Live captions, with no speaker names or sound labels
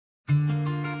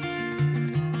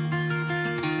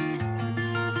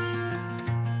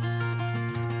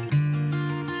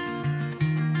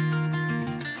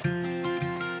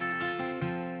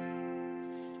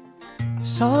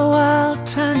Saw the world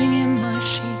turning in my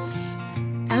sheets,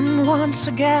 and once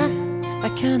again I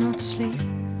cannot sleep.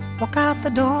 Walk out the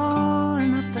door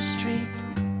and up the street,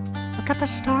 look at the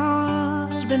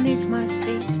stars beneath my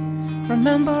feet,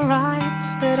 remember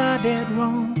rights that I did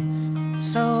wrong.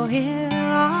 So here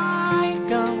I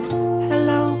go.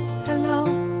 Hello, hello.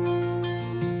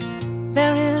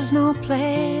 There is no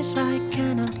place I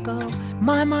cannot go.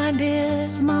 My mind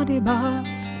is muddy, but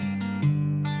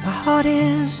my heart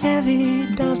is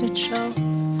heavy, does it show?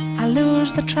 I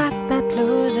lose the track that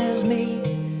loses me.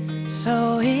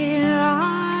 So here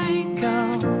I go.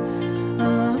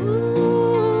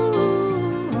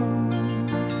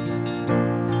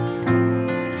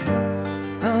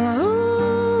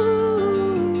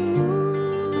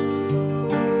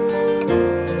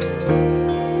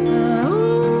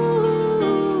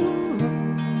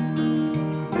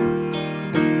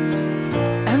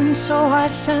 And so I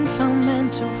sent some men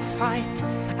to fight,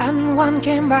 and one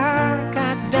came back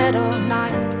at dead of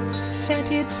night. Said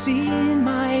he'd seen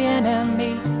my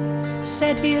enemy,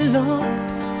 said he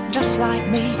looked just like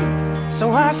me.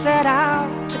 So I set out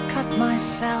to cut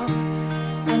myself